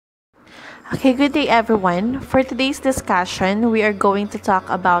Okay, good day everyone. For today's discussion, we are going to talk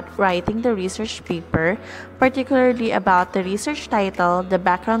about writing the research paper, particularly about the research title, the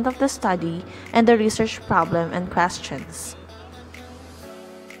background of the study, and the research problem and questions.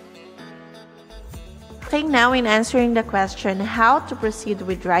 Okay, now in answering the question how to proceed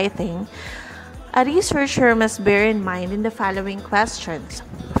with writing, a researcher must bear in mind in the following questions.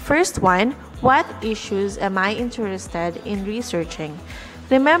 First one, what issues am I interested in researching?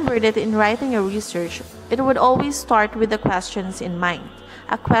 Remember that in writing a research, it would always start with the questions in mind,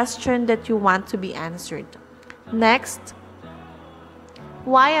 a question that you want to be answered. Next,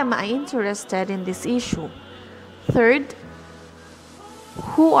 why am I interested in this issue? Third,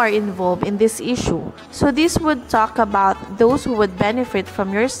 who are involved in this issue? So this would talk about those who would benefit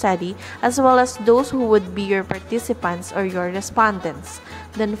from your study as well as those who would be your participants or your respondents.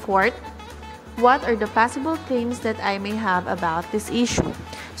 Then fourth, what are the possible claims that I may have about this issue?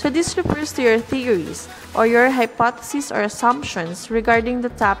 So this refers to your theories or your hypotheses or assumptions regarding the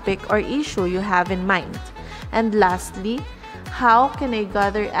topic or issue you have in mind. And lastly, how can I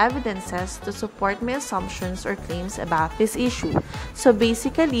gather evidences to support my assumptions or claims about this issue? So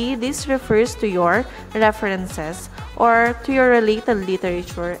basically, this refers to your references or to your related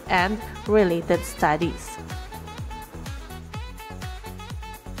literature and related studies.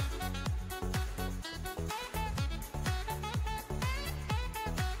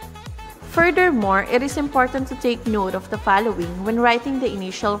 Furthermore, it is important to take note of the following when writing the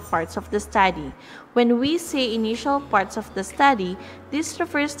initial parts of the study. When we say initial parts of the study, this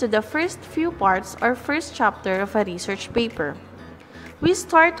refers to the first few parts or first chapter of a research paper. We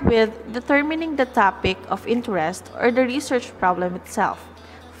start with determining the topic of interest or the research problem itself,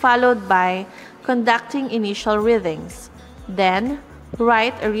 followed by conducting initial readings. Then,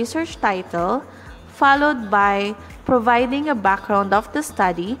 write a research title, followed by providing a background of the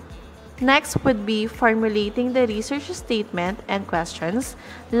study. Next would be formulating the research statement and questions.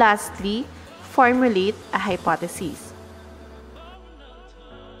 Lastly, formulate a hypothesis.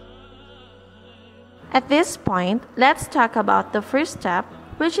 At this point, let's talk about the first step,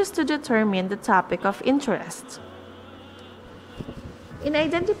 which is to determine the topic of interest. In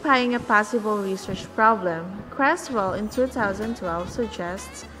identifying a possible research problem, Creswell in 2012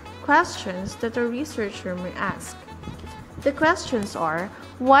 suggests questions that a researcher may ask. The questions are,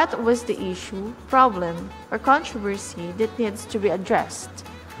 what was the issue, problem, or controversy that needs to be addressed?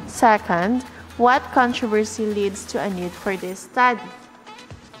 Second, what controversy leads to a need for this study?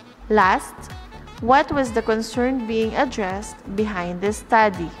 Last, what was the concern being addressed behind this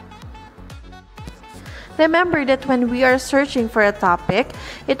study? Remember that when we are searching for a topic,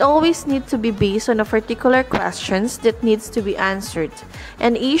 it always needs to be based on a particular questions that needs to be answered,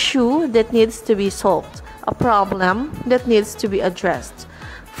 an issue that needs to be solved, a problem that needs to be addressed.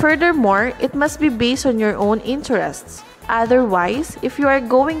 Furthermore, it must be based on your own interests. Otherwise, if you are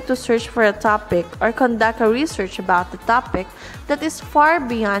going to search for a topic or conduct a research about the topic that is far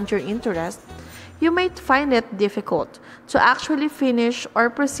beyond your interest, you might find it difficult to actually finish or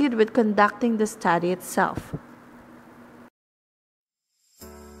proceed with conducting the study itself.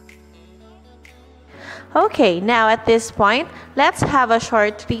 Okay, now at this point, let's have a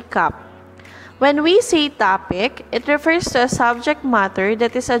short recap. When we say topic, it refers to a subject matter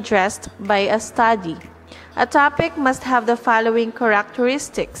that is addressed by a study. A topic must have the following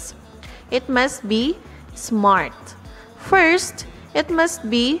characteristics. It must be SMART. First, it must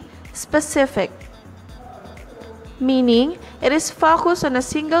be specific, meaning it is focused on a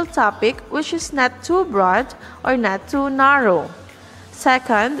single topic which is not too broad or not too narrow.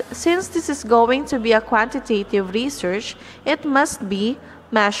 Second, since this is going to be a quantitative research, it must be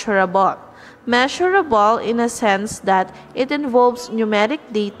measurable. Measurable in a sense that it involves numeric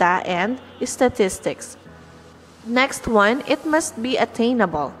data and statistics. Next one, it must be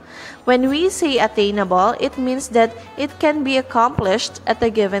attainable. When we say attainable, it means that it can be accomplished at a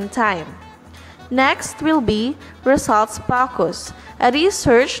given time. Next will be results focus. A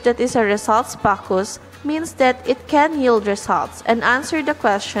research that is a results focus means that it can yield results and answer the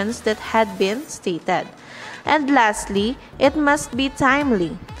questions that had been stated. And lastly, it must be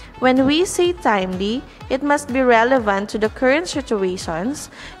timely. When we say timely, it must be relevant to the current situations.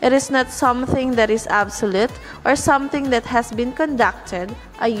 It is not something that is obsolete or something that has been conducted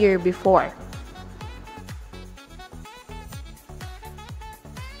a year before.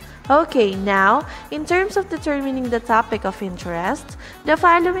 Okay, now, in terms of determining the topic of interest, the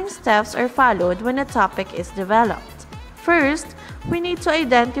following steps are followed when a topic is developed. First, we need to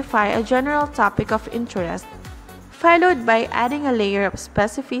identify a general topic of interest followed by adding a layer of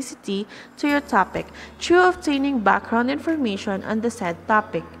specificity to your topic through obtaining background information on the said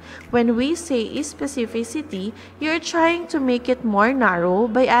topic. When we say specificity, you're trying to make it more narrow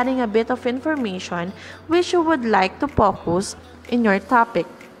by adding a bit of information which you would like to focus in your topic.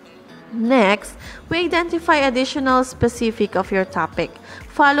 Next, we identify additional specific of your topic,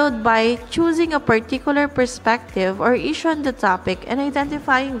 followed by choosing a particular perspective or issue on the topic and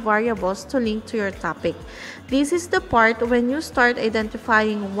identifying variables to link to your topic. This is the part when you start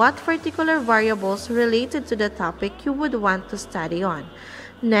identifying what particular variables related to the topic you would want to study on.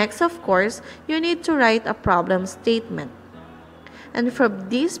 Next, of course, you need to write a problem statement. And from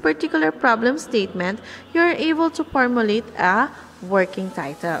this particular problem statement, you are able to formulate a working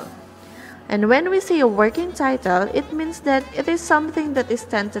title. And when we say a working title, it means that it is something that is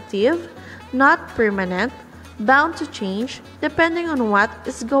tentative, not permanent, bound to change depending on what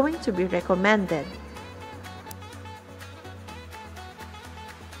is going to be recommended.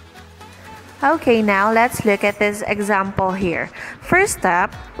 Okay, now let's look at this example here. First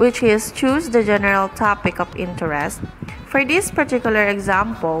step, which is choose the general topic of interest. For this particular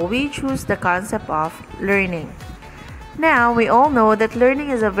example, we choose the concept of learning. Now, we all know that learning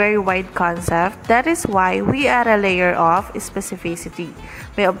is a very wide concept. That is why we add a layer of specificity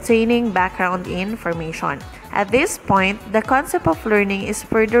by obtaining background information. At this point, the concept of learning is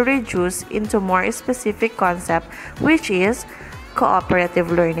further reduced into more specific concept, which is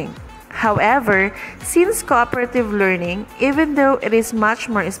cooperative learning. However, since cooperative learning, even though it is much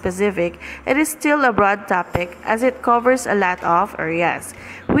more specific, it is still a broad topic as it covers a lot of areas.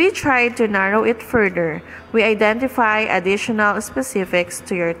 We try to narrow it further. We identify additional specifics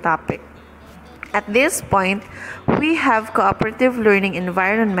to your topic. At this point, we have cooperative learning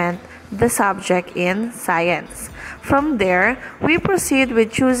environment, the subject in science. From there, we proceed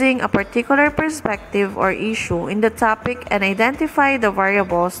with choosing a particular perspective or issue in the topic and identify the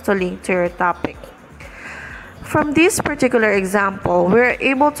variables to link to your topic. From this particular example, we are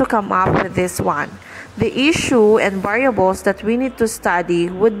able to come up with this one. The issue and variables that we need to study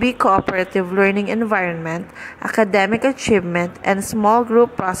would be cooperative learning environment, academic achievement, and small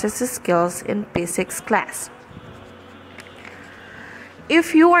group process skills in physics class.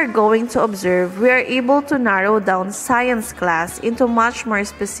 If you are going to observe, we are able to narrow down science class into much more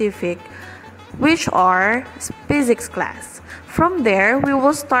specific, which are physics class. From there, we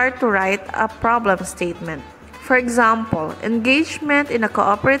will start to write a problem statement. For example, engagement in a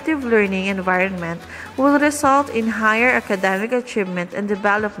cooperative learning environment will result in higher academic achievement and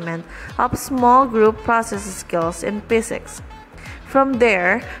development of small group process skills in physics. From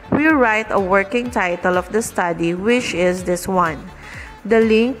there, we write a working title of the study, which is this one. The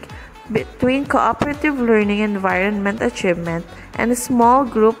link between cooperative learning environment achievement and small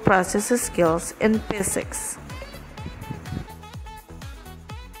group process skills in physics.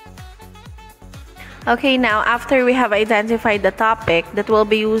 Okay, now after we have identified the topic that we'll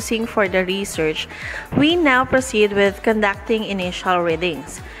be using for the research, we now proceed with conducting initial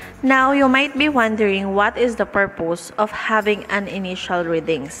readings. Now, you might be wondering what is the purpose of having an initial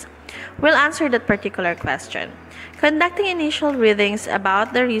readings. We'll answer that particular question. Conducting initial readings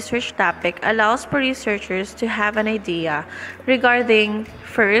about the research topic allows for researchers to have an idea regarding,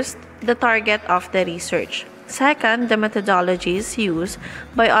 first, the target of the research. Second, the methodologies used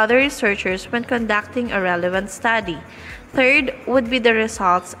by other researchers when conducting a relevant study. Third would be the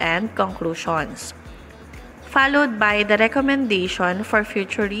results and conclusions, followed by the recommendation for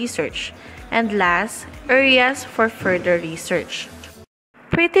future research, and last, areas for further research.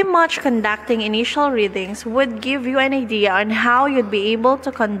 Pretty much conducting initial readings would give you an idea on how you'd be able to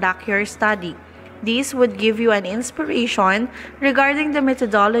conduct your study. This would give you an inspiration regarding the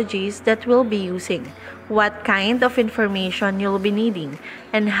methodologies that we'll be using, what kind of information you'll be needing,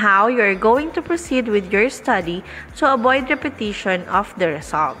 and how you're going to proceed with your study to avoid repetition of the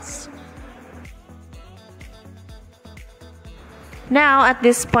results. Now, at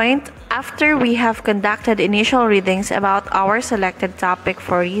this point, after we have conducted initial readings about our selected topic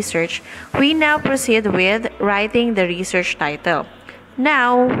for research, we now proceed with writing the research title.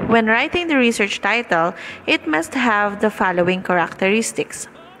 Now, when writing the research title, it must have the following characteristics.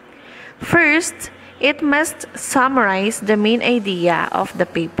 First, it must summarize the main idea of the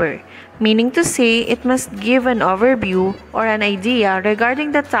paper, meaning to say it must give an overview or an idea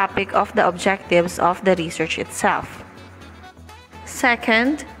regarding the topic of the objectives of the research itself.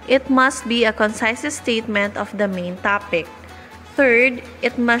 Second, it must be a concise statement of the main topic. Third,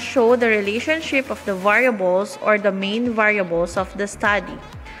 it must show the relationship of the variables or the main variables of the study.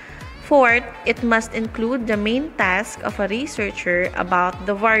 Fourth, it must include the main task of a researcher about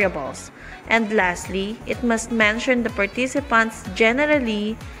the variables. And lastly, it must mention the participants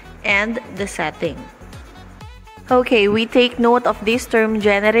generally and the setting. Okay, we take note of this term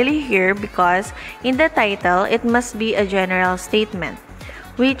generally here because in the title, it must be a general statement.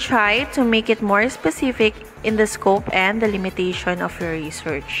 We try to make it more specific in the scope and the limitation of your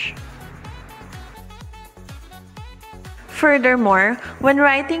research. Furthermore, when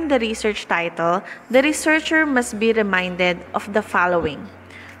writing the research title, the researcher must be reminded of the following.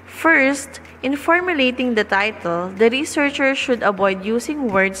 First, in formulating the title, the researcher should avoid using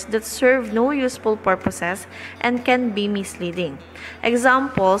words that serve no useful purposes and can be misleading.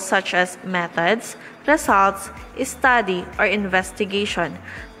 Examples such as methods, results, study, or investigation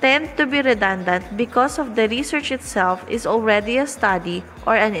tend to be redundant because of the research itself is already a study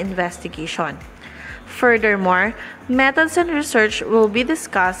or an investigation. Furthermore, methods and research will be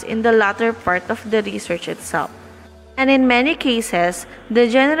discussed in the latter part of the research itself. And in many cases, the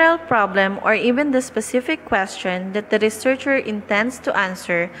general problem or even the specific question that the researcher intends to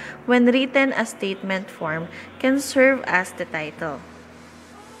answer when written as statement form can serve as the title.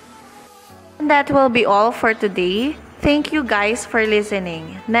 And that will be all for today. Thank you guys for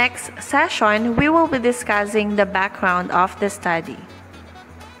listening. Next session, we will be discussing the background of the study.